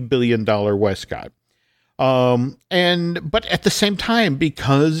 $3 billion Westcott. But at the same time,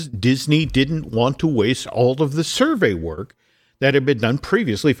 because Disney didn't want to waste all of the survey work that had been done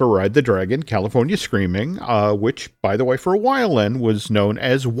previously for Ride the Dragon, California Screaming, which, by the way, for a while then was known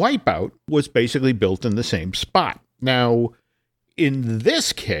as Wipeout, was basically built in the same spot. Now, in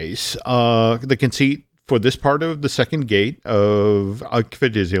this case, the conceit for this part of the second gate of for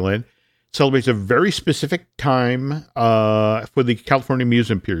Disneyland celebrates a very specific time for the California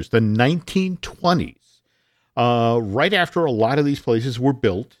amusement piers, the 1920s. Right after a lot of these places were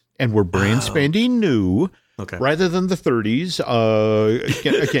built and were brand spanking new, rather than the 30s.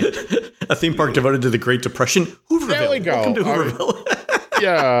 Again, a theme park devoted to the Great Depression. Hooverville. There we go. Welcome to Hooverville.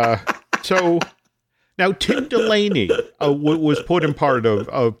 Yeah. So now Tim Delaney was put in part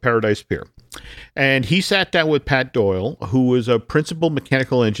of Paradise Pier. And he sat down with Pat Doyle, who was a principal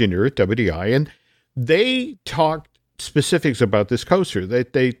mechanical engineer at WDI, and they talked specifics about this coaster.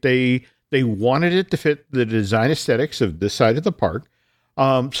 They wanted it to fit the design aesthetics of this side of the park.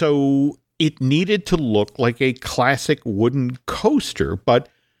 So it needed to look like a classic wooden coaster, but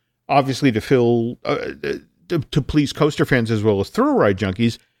obviously to please coaster fans as well as thrill ride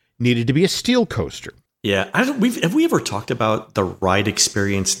junkies, needed to be a steel coaster. Yeah. Have we ever talked about the ride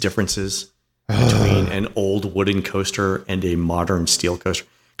experience differences between an old wooden coaster and a modern steel coaster?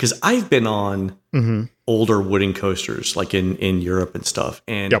 Because I've been on older wooden coasters, like in Europe and stuff.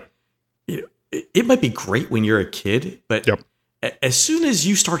 And it might be great when you're a kid, but as soon as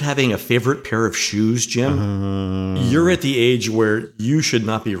you start having a favorite pair of shoes, Jim, you're at the age where you should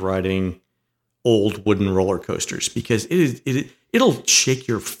not be riding old wooden roller coasters because it'll shake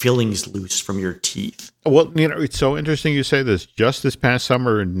your fillings loose from your teeth. Well, it's so interesting you say this. Just this past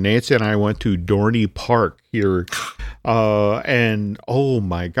summer, Nancy and I went to Dorney Park here, and oh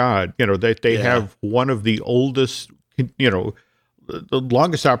my God, they have one of the oldest, the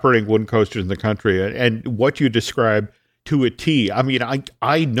longest operating wooden coasters in the country, and what you describe to a T. I mean,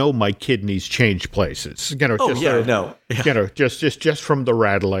 I know my kidneys change places. Just from the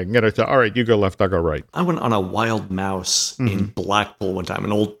rattling. All right, you go left, I'll go right. I went on a Wild Mouse in Blackpool one time,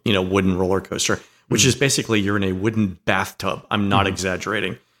 an old wooden roller coaster, which is basically you're in a wooden bathtub. I'm not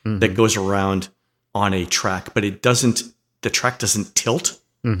exaggerating. That goes around on a track, but the track doesn't tilt,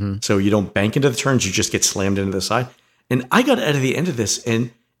 so you don't bank into the turns. You just get slammed into the side. And I got out of the end of this,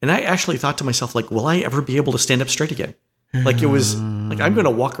 and I actually thought to myself, like, will I ever be able to stand up straight again? Like, it was like, I'm going to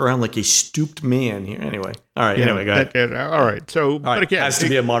walk around like a stooped man here. Anyway. All right. Anyway, go ahead. All right. So, but again, has to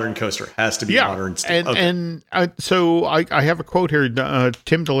be a modern coaster. Has to be modern. So I have a quote here.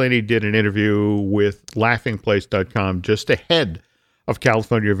 Tim Delaney did an interview with laughingplace.com just ahead of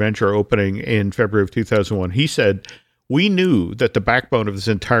California Adventure opening in February of 2001. He said, "We knew that the backbone of this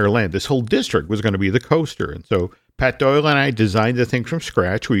entire land, this whole district, was going to be the coaster. And so Pat Doyle and I designed the thing from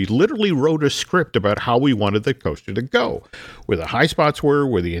scratch. We literally wrote a script about how we wanted the coaster to go, where the high spots were,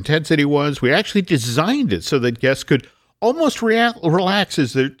 where the intensity was. We actually designed it so that guests could almost relax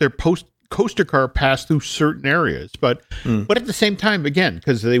as their coaster car passed through certain areas. But at the same time, again,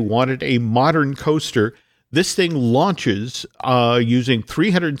 because they wanted a modern coaster, this thing launches using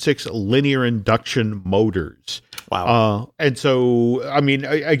 306 linear induction motors. Wow. And so, I mean,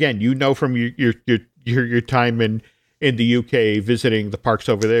 again, from your time in the UK visiting the parks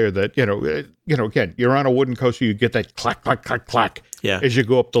over there that, again, you're on a wooden coaster, you get that clack, clack, clack, clack as you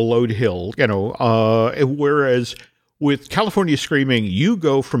go up the load hill, whereas with California Screaming, you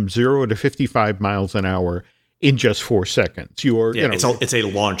go from 0 to 55 miles an hour in just 4 seconds. You are, it's a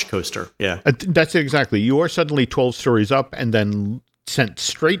launch coaster. Yeah. That's it, exactly. You are suddenly 12 stories up and then sent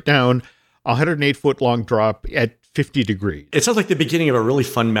straight down a 108-foot long drop at 50 degrees. It sounds like the beginning of a really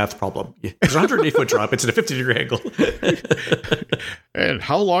fun math problem. It's a 108-foot drop. It's at a 50-degree angle. And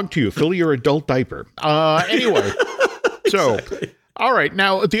how long do you fill your adult diaper? Anyway, so, exactly. All right.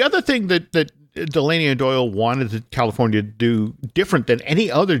 Now, the other thing that Delaney and Doyle wanted California to do different than any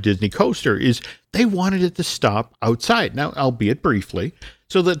other Disney coaster is they wanted it to stop outside. Now, albeit briefly,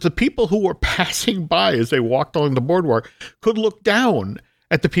 so that the people who were passing by as they walked along the boardwalk could look down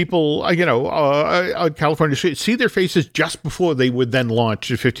at the people, on California Street, see their faces just before they would then launch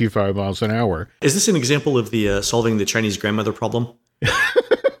at 55 miles an hour. Is this an example of the solving the Chinese grandmother problem?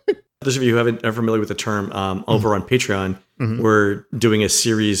 Those of you who are familiar with the term, over on Patreon, we're doing a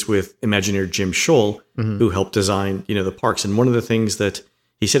series with Imagineer Jim Scholl, who helped design, the parks. And one of the things that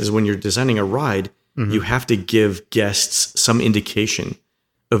he said is when you're designing a ride, you have to give guests some indication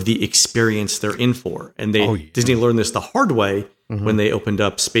of the experience they're in for. And Disney learned this the hard way when they opened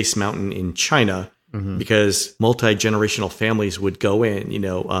up Space Mountain in China, because multi-generational families would go in,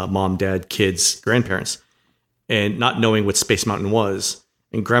 mom, dad, kids, grandparents, and not knowing what Space Mountain was.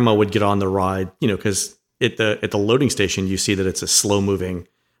 And grandma would get on the ride, because at the loading station, you see that it's a slow moving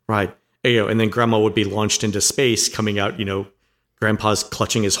ride. And then grandma would be launched into space coming out, grandpa's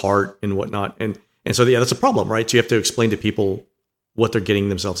clutching his heart and whatnot. And so, that's a problem, right? So you have to explain to people what they're getting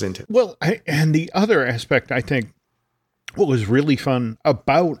themselves into. Well, and the other aspect, I think, what was really fun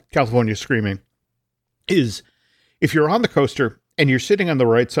about California Screaming is if you're on the coaster and you're sitting on the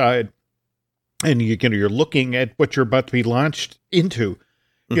right side and you're looking at what you're about to be launched into,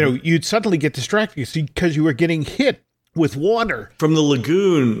 you'd suddenly get distracted because you were getting hit with water. From the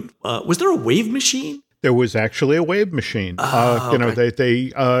lagoon, was there a wave machine? There was actually a wave machine. Okay.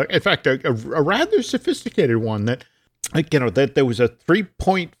 They in fact, a rather sophisticated one that there was a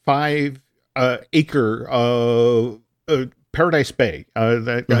 3.5 acre Paradise Bay.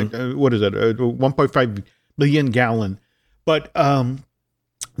 What is it? 1.5 million gallon. But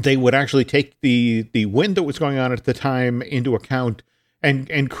they would actually take the wind that was going on at the time into account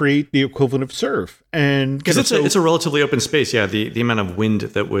and create the equivalent of surf. And because it's a relatively open space. Yeah, the amount of wind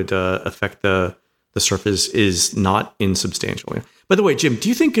that would affect the surface is not insubstantial. Yeah. By the way, Jim, do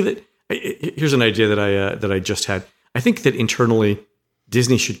you think that here's an idea that I just had. I think that internally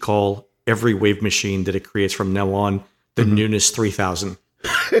Disney should call every wave machine that it creates from now on the Nunes 3000.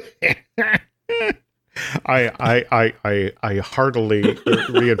 I heartily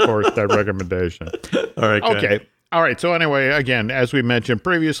reinforce that recommendation. All right. Okay. All right. So anyway, again, as we mentioned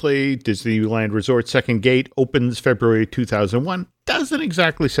previously, Disneyland Resort's second gate opens February 2001. Doesn't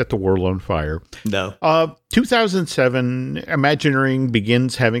exactly set the world on fire. No. 2007, Imagineering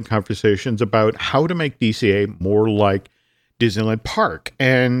begins having conversations about how to make DCA more like Disneyland Park.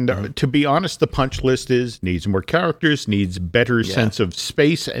 And to be honest, the punch list is needs more characters, needs better sense of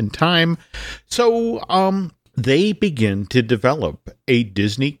space and time. So they begin to develop a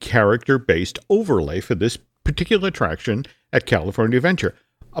Disney character-based overlay for this particular attraction at California Adventure.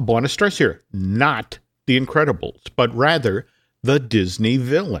 I want to stress here, not the Incredibles, but rather the Disney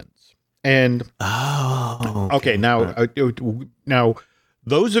villains. And okay, now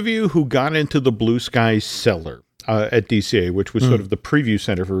those of you who got into the Blue Sky Cellar at DCA, which was sort of the preview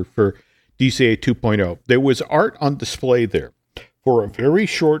center for DCA 2.0, there was art on display there for a very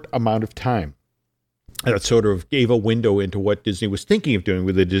short amount of time. That sort of gave a window into what Disney was thinking of doing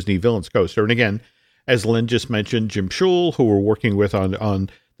with the Disney Villains coaster. And again, as Lynn just mentioned, Jim Scholl, who we're working with on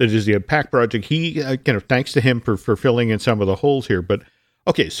the Disney Unpacked project, he, thanks to him for filling in some of the holes here. But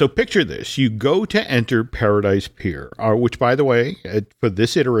okay, so picture this. You go to enter Paradise Pier, which, by the way, for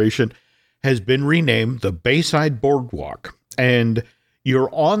this iteration, has been renamed the Bayside Boardwalk. And you're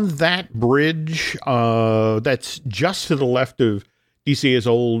on that bridge that's just to the left of DCA's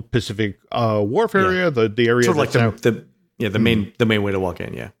old Pacific Wharf area, the area sort of like the main way to walk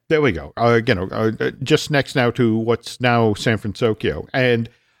in. Yeah, there we go. Just next now to what's now San Francisco, and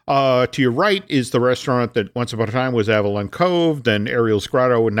to your right is the restaurant that once upon a time was Avalon Cove, then Ariel's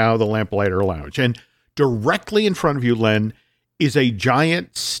Grotto, and now the Lamplighter Lounge. And Directly in front of you, Len, is a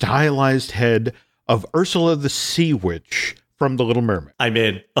giant stylized head of Ursula the Sea Witch from The Little Mermaid. I'm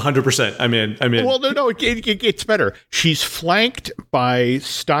in. 100%. I'm in. Well, no, it gets better. She's flanked by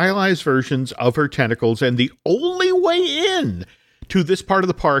stylized versions of her tentacles, and the only way in to this part of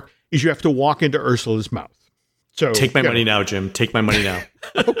the park is you have to walk into Ursula's mouth. So take my money now, Jim. Take my money now.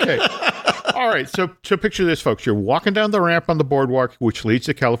 Okay. All right. So picture this, folks. You're walking down the ramp on the boardwalk, which leads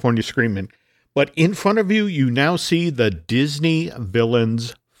to California Screaming. But in front of you, you now see the Disney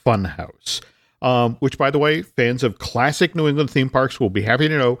Villains Funhouse, which, by the way, fans of classic New England theme parks will be happy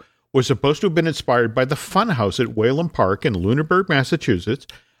to know was supposed to have been inspired by the Funhouse at Whalen Park in Lunenburg, Massachusetts,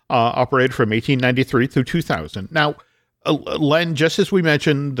 operated from 1893 through 2000. Now, Len, just as we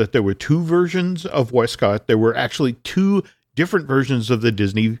mentioned that there were two versions of Westcott, there were actually two different versions of the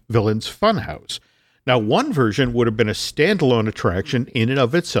Disney Villains Funhouse. Now, one version would have been a standalone attraction in and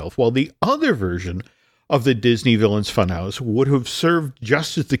of itself, while the other version of the Disney Villains Funhouse would have served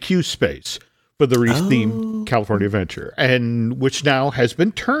just as the queue space for the Reese-themed California Adventure, and which now has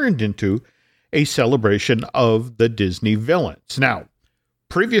been turned into a celebration of the Disney villains. Now,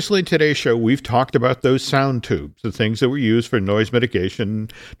 previously in today's show, we've talked about those sound tubes, the things that were used for noise mitigation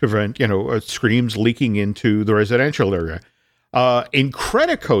to prevent, screams leaking into the residential area. In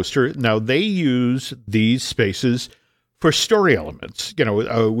Cretacoaster, now they use these spaces for story elements.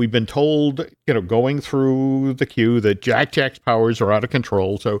 We've been told, going through the queue that Jack's powers are out of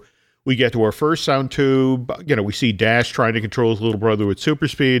control. So we get to our first sound tube. We see Dash trying to control his little brother with super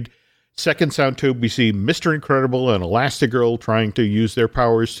speed. Second sound tube, we see Mr. Incredible and Elastigirl trying to use their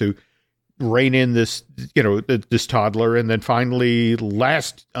powers to rein in this, this toddler. And then finally,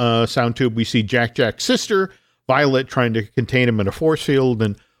 last sound tube, we see Jack's sister, Violet, trying to contain him in a force field.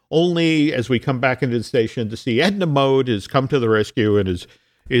 And only as we come back into the station to see Edna Mode has come to the rescue and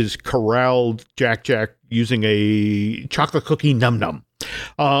is corralled Jack using a chocolate cookie num-num.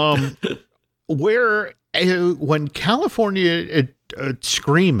 Where when California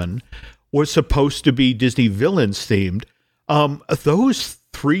Screamin' was supposed to be Disney Villains themed, those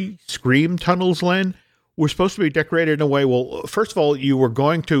three Scream tunnels, Len, were supposed to be decorated in a way. Well, first of all, you were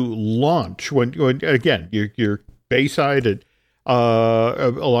going to launch when again, your Bayside at,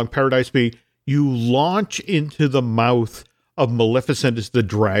 along Paradise Beach, you launch into the mouth of Maleficent as the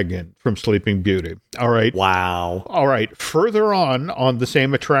dragon from Sleeping Beauty. All right. Wow. All right. Further on the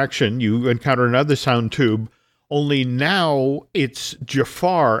same attraction, you encounter another sound tube, only now it's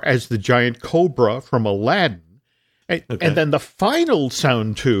Jafar as the giant cobra from Aladdin. And then the final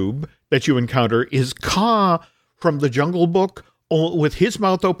sound tube that you encounter is Kaa from the Jungle Book, with his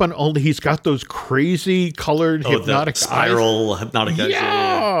mouth open, only he's got those crazy colored hypnotic spiral hypnotic eyes.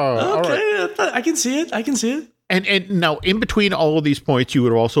 Yeah. Okay. Right. I can see it. And now, in between all of these points, you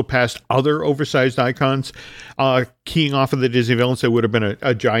would also pass other oversized icons. Keying off of the Disney villains, there would have been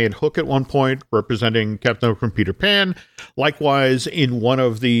a giant hook at one point representing Captain Hook from Peter Pan. Likewise, in one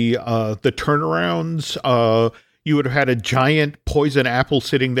of the turnarounds, you would have had a giant poison apple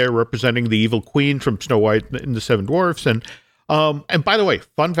sitting there representing the evil queen from Snow White and the Seven Dwarfs. And by the way,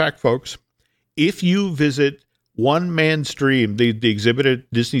 fun fact, folks, if you visit One Man's Dream, the exhibit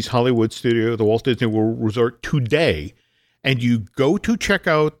at Disney's Hollywood studio, the Walt Disney World Resort today, and you go to check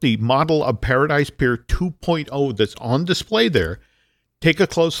out the model of Paradise Pier 2.0 that's on display there, take a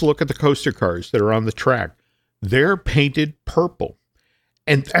close look at the coaster cars that are on the track. They're painted purple.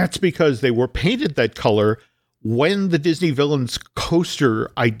 And that's because they were painted that color when the Disney Villains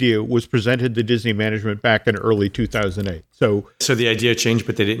coaster idea was presented to Disney management back in early 2008. So the idea changed,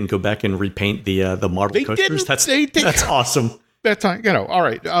 but they didn't go back and repaint the marble coasters. That's awesome. That's all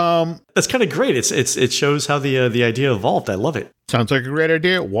right. That's kind of great. It shows how the idea evolved. I love it. Sounds like a great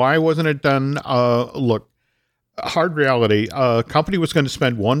idea. Why wasn't it done? Look, hard reality. Company was going to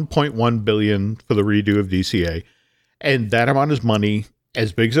spend $1.1 billion for the redo of DCA, and that amount of money,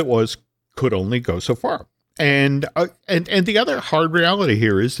 as big as it was, could only go so far. And the other hard reality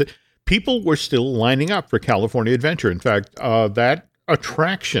here is that people were still lining up for California Adventure. In fact, that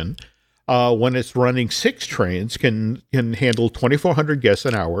attraction, when it's running 6 trains, can handle 2,400 guests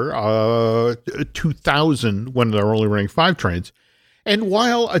an hour, 2,000 when they're only running 5 trains. And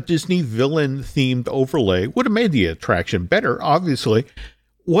while a Disney villain-themed overlay would have made the attraction better, obviously,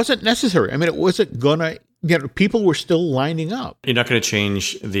 wasn't necessary. I mean, it wasn't gonna. People were still lining up. You're not going to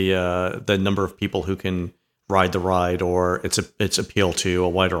change the number of people who can ride the ride or its appeal to a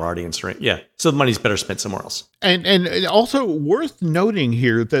wider audience, right? Yeah. So the money's better spent somewhere else. And also worth noting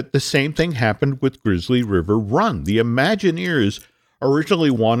here that the same thing happened with Grizzly River Run. The Imagineers originally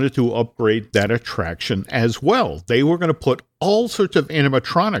wanted to upgrade that attraction as well. They were going to put all sorts of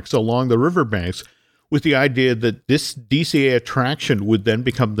animatronics along the riverbanks, with the idea that this DCA attraction would then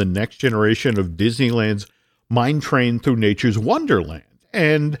become the next generation of Disneyland's Mine Train Through Nature's Wonderland.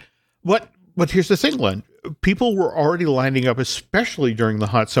 And but here's the thing, Len. People were already lining up, especially during the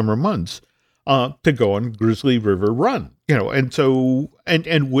hot summer months, to go on Grizzly River Run. And so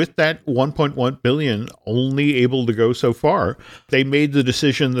and with that 1.1 billion only able to go so far, they made the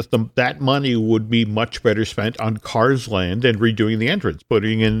decision that that money would be much better spent on Cars Land and redoing the entrance,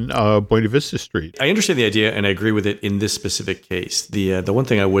 putting in Buena Vista Street. I understand the idea, and I agree with it in this specific case. The one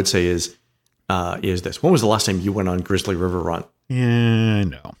thing I would say is this: when was the last time you went on Grizzly River Run? Yeah,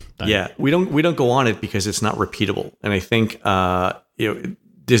 no. Yeah, we don't go on it because it's not repeatable, and I think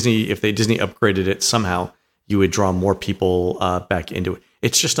Disney, if Disney upgraded it somehow, you would draw more people back into it.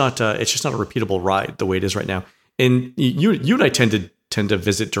 It's just not a repeatable ride the way it is right now. And you and I tend to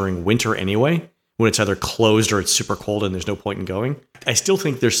visit during winter anyway, when it's either closed or it's super cold and there's no point in going. I still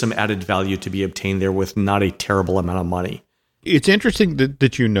think there's some added value to be obtained there with not a terrible amount of money. It's interesting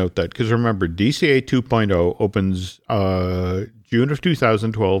that you note that, because remember, DCA 2.0 opens June of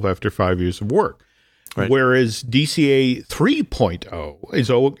 2012 after 5 years of work. Right. Whereas DCA 3.0 is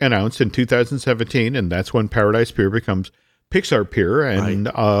announced in 2017, and that's when Paradise Pier becomes Pixar Pier, and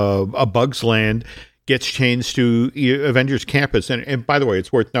A Bug's Land gets changed to Avengers Campus. And by the way,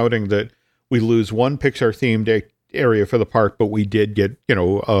 it's worth noting that we lose one Pixar-themed area for the park, but we did get,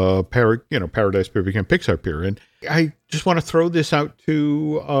 Paradise Pier became Pixar Pier. And I just want to throw this out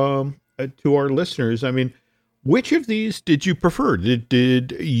to our listeners. I mean, which of these did you prefer?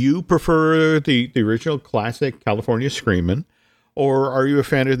 Did you prefer the original classic California Screamin', or are you a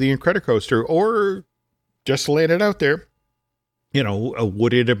fan of the Incredicoaster? Or just laying it out there,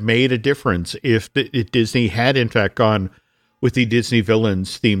 would it have made a difference if Disney had in fact gone with the Disney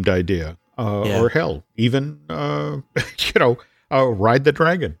Villains themed idea, or hell, even Ride the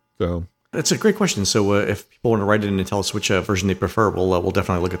Dragon? So that's a great question. So if people want to write in and tell us which version they prefer, we'll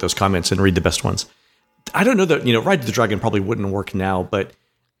definitely look at those comments and read the best ones. I don't know that, Ride the Dragon probably wouldn't work now, but,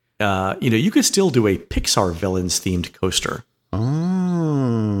 you could still do a Pixar villains themed coaster.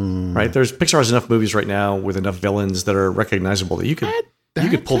 Oh. Right? Pixar has enough movies right now with enough villains that are recognizable that you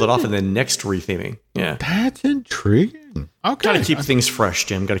could pull that off in the next retheming. Yeah. That's intriguing. Okay. Got to keep things fresh,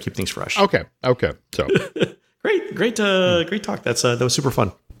 Jim. Got to keep things fresh. Okay. So great talk. That was super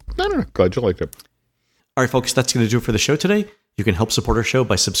fun. No. Glad you liked it. All right, folks, that's going to do it for the show today. You can help support our show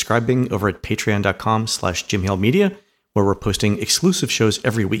by subscribing over at patreon.com/JimHaleMedia, where we're posting exclusive shows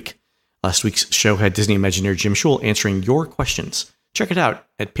every week. Last week's show had Disney Imagineer Jim Schul answering your questions. Check it out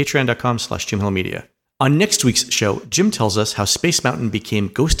at patreon.com/JimHaleMedia. On next week's show, Jim tells us how Space Mountain became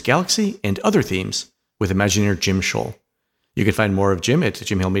Ghost Galaxy and other themes with Imagineer Jim Schul. You can find more of Jim at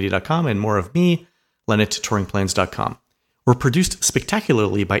JimHaleMedia.com and more of me, Len, at TouringPlans.com. We're produced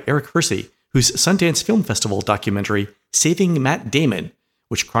spectacularly by Eric Hersey, whose Sundance Film Festival documentary, Saving Matt Damon,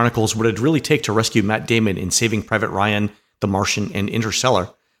 which chronicles what it'd really take to rescue Matt Damon in Saving Private Ryan, The Martian, and Interstellar,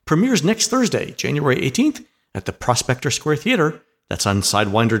 premieres next Thursday, January 18th, at the Prospector Square Theater, that's on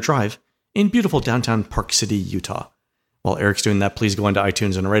Sidewinder Drive, in beautiful downtown Park City, Utah. While Eric's doing that, please go into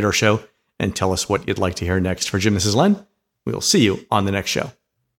iTunes and rate our show and tell us what you'd like to hear next. For Jim, this is Len. We'll see you on the next show.